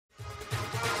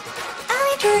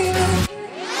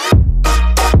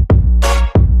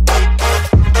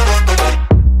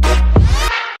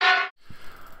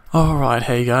Alright,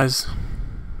 hey guys.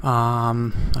 I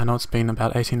know it's been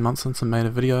about 18 months since I made a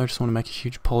video. I just want to make a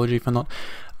huge apology for not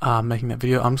making that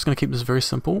video. I'm just going to keep this very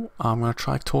simple. I'm going to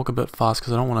try to talk a bit fast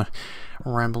because I don't want to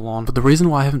ramble on. But the reason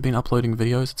why I haven't been uploading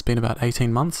videos, it's been about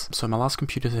 18 months. So my last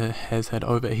computer has had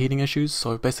overheating issues.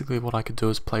 So basically what I could do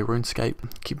is play RuneScape,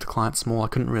 keep the client small. I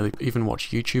couldn't really even watch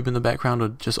YouTube in the background, or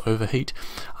just overheat.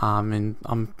 And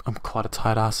I'm quite a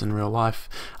tight ass in real life.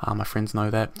 My friends know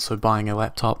that. So buying a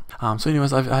laptop. So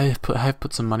anyways, I have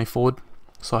put some money forward.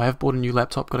 So I have bought a new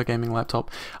laptop, got a gaming laptop.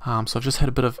 So I've just had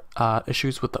a bit of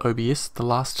issues with the OBS the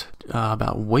last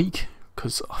about week,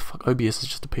 because OBS is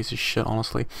just a piece of shit,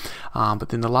 honestly. But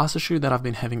then the last issue that I've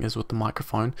been having is with the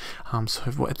microphone.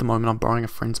 So at the moment I'm borrowing a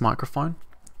friend's microphone.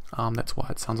 That's why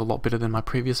it sounds a lot better than my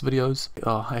previous videos.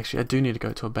 Actually, I do need to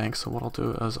go to a bank, so what I'll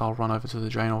do is I'll run over to the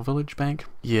Draenor Village bank.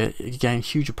 Yeah, again,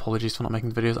 huge apologies for not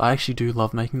making the videos. I actually do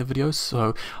love making the videos,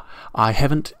 so I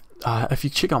haven't... if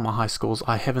you check out my high scores,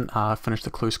 I haven't finished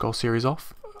the Clue Scroll series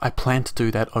off. I plan to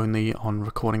do that only on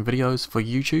recording videos for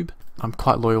YouTube. I'm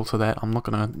quite loyal to that. I'm not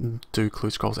going to do Clue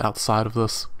Scrolls outside of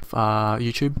this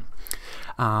YouTube.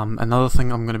 Another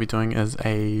thing I'm going to be doing is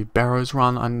a Barrows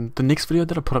run, and the next video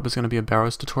that I put up is going to be a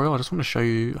Barrows tutorial. I just want to show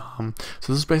you,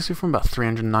 so this is basically from about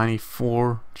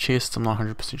 394 chests. I'm not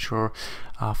 100% sure,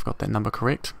 I forgot that number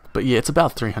correct. But yeah, it's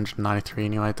about 393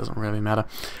 anyway, it doesn't really matter.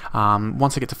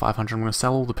 Once I get to 500, I'm going to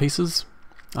sell all the pieces.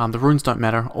 The runes don't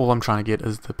matter, all I'm trying to get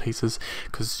is the pieces,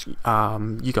 because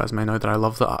you guys may know that I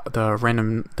love the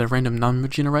random number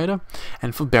generator,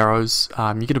 and for Barrows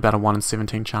you get about a 1 in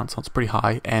 17 chance, so it's pretty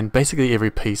high, and basically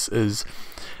every piece is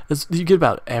you get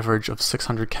about average of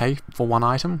 600k for one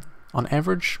item on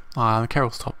average. The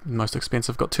Carol's top most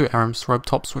expensive, got 2 Aram's robe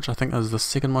tops, which I think is the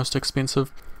second most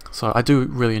expensive. So I do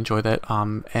really enjoy that,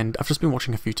 and I've just been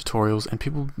watching a few tutorials, and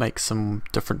people make some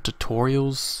different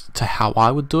tutorials to how I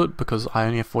would do it, because I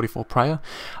only have 44 prayer,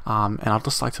 and I'd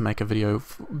just like to make a video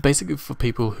basically for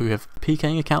people who have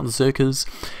PKing accounts, Zerkers,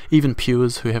 even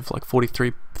Pures who have like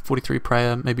 43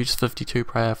 prayer, maybe just 52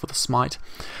 prayer for the smite.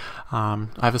 I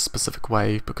have a specific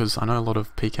way, because I know a lot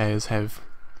of PKers have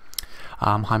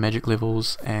high magic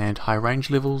levels and high range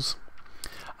levels.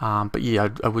 But yeah,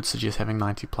 I would suggest having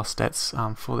 90 plus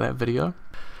stats for that video,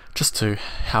 just to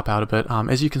help out a bit.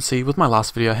 As you can see, with my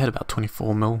last video I had about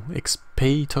 24 mil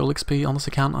XP, total XP on this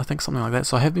account, I think, something like that.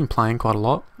 So I have been playing quite a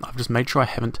lot. I've just made sure I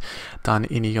haven't done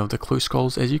any of the Clue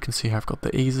Scrolls. As you can see, I've got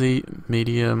the easy,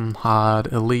 medium,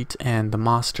 hard, elite and the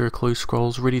master Clue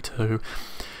Scrolls ready to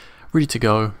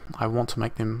go. I want to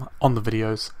make them on the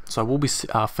videos, so we'll be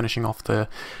finishing off the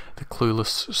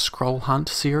Clueless Scroll Hunt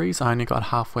series. I only got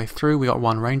halfway through. We got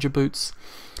 1 Ranger Boots.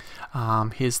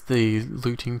 Here's the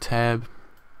looting tab.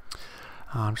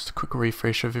 Just a quick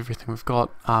refresh of everything we've got.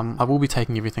 I will be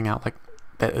taking everything out like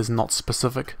that is not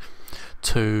specific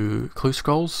to Clue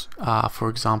Scrolls. For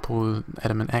example,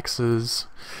 adamant axes,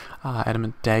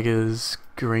 adamant daggers,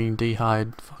 green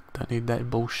d'hide. Don't need that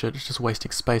bullshit, it's just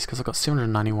wasting space, because I've got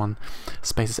 791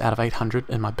 spaces out of 800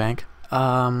 in my bank.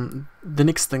 The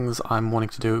next things I'm wanting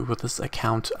to do with this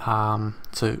account,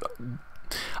 so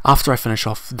after I finish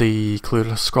off the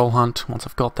Clueless Scroll Hunt, once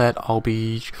I've got that, I'll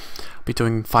be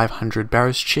doing 500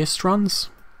 Barrows chest runs.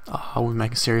 I will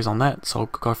make a series on that, so I'll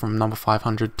go from number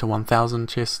 500 to 1000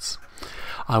 chests.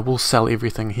 I will sell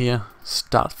everything here,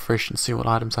 start fresh and see what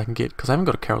items I can get, because I haven't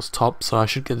got a Carol's top, so I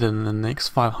should get it in the next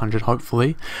 500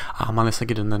 hopefully, unless I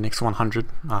get it in the next 100.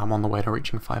 I'm on the way to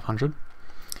reaching 500.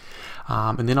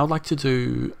 And then I'd like to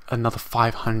do another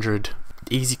 500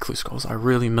 easy Clue Scrolls. I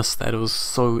really missed that, it was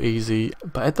so easy.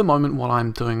 But at the moment what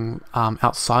I'm doing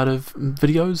outside of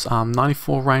videos,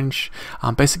 94 range,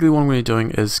 basically what I'm going to be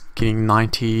doing is getting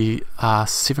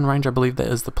 97 range, I believe that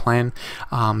is the plan,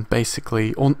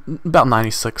 basically, or about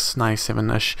 96,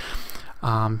 97-ish,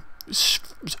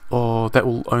 or that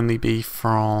will only be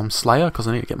from Slayer, because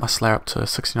I need to get my Slayer up to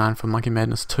 69 for Monkey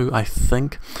Madness 2, I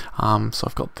think. So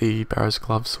I've got the Barrows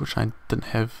gloves, which I didn't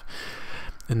have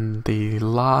in the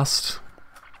last...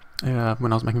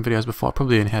 when I was making videos before. I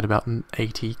probably only had about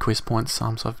 80 quest points,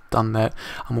 so I've done that.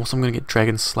 I'm also going to get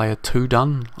Dragon Slayer 2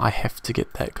 done. I have to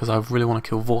get that because I really want to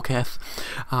kill Vorkath,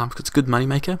 because it's a good money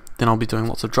maker. Then I'll be doing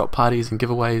lots of drop parties and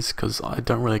giveaways, because I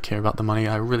don't really care about the money.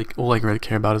 All I really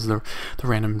care about is the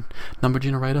random number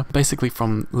generator. Basically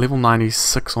from level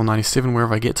 96 or 97,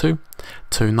 wherever I get to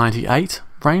 98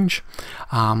 range,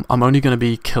 I'm only going to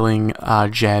be killing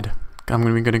Jad. I'm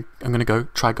going to go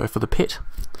for the pet.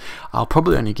 I'll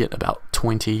probably only get about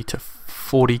 20 to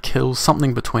 40 kills,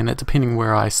 something between that, depending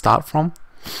where I start from.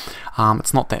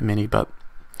 It's not that many, but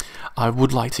I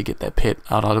would like to get that pet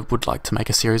out. I would like to make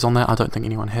a series on that. I don't think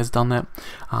anyone has done that,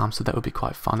 so that would be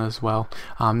quite fun as well.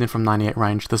 Then from 98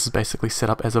 range, this is basically set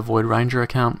up as a Void Ranger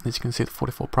account. As you can see, the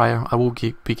 44 prayer. I will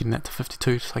be getting that to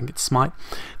 52 so I can get Smite.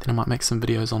 Then I might make some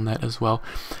videos on that as well.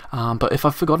 But if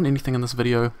I've forgotten anything in this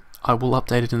video, I will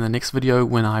update it in the next video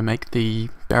when I make the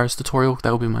Barrows tutorial.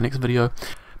 That will be my next video.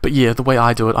 But yeah, the way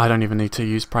I do it, I don't even need to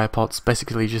use prayer pots.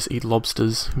 Basically, just eat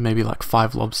lobsters, maybe like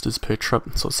 5 lobsters per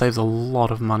trip, so it saves a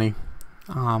lot of money.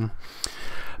 But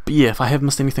yeah, if I have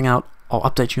missed anything out, I'll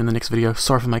update you in the next video.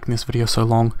 Sorry for making this video so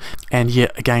long. And yeah,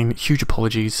 again, huge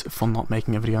apologies for not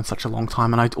making a video in such a long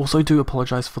time. And I also do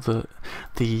apologize for the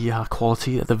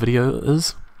quality that the video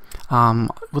is.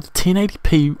 With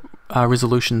 1080p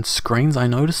resolution screens, I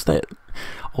noticed that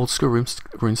old school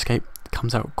RuneScape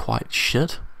comes out quite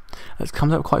shit. It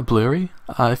comes out quite blurry.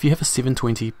 If you have a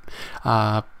 720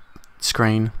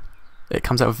 screen, it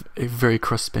comes out very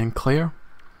crisp and clear.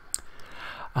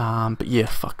 But yeah,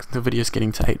 fuck, the video's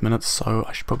getting to 8 minutes, so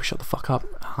I should probably shut the fuck up.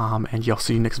 And yeah, I'll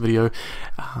see you next video.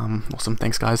 Awesome,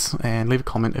 thanks guys, and leave a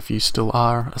comment if you still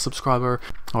are a subscriber.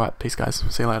 Alright, peace guys,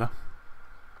 see you later.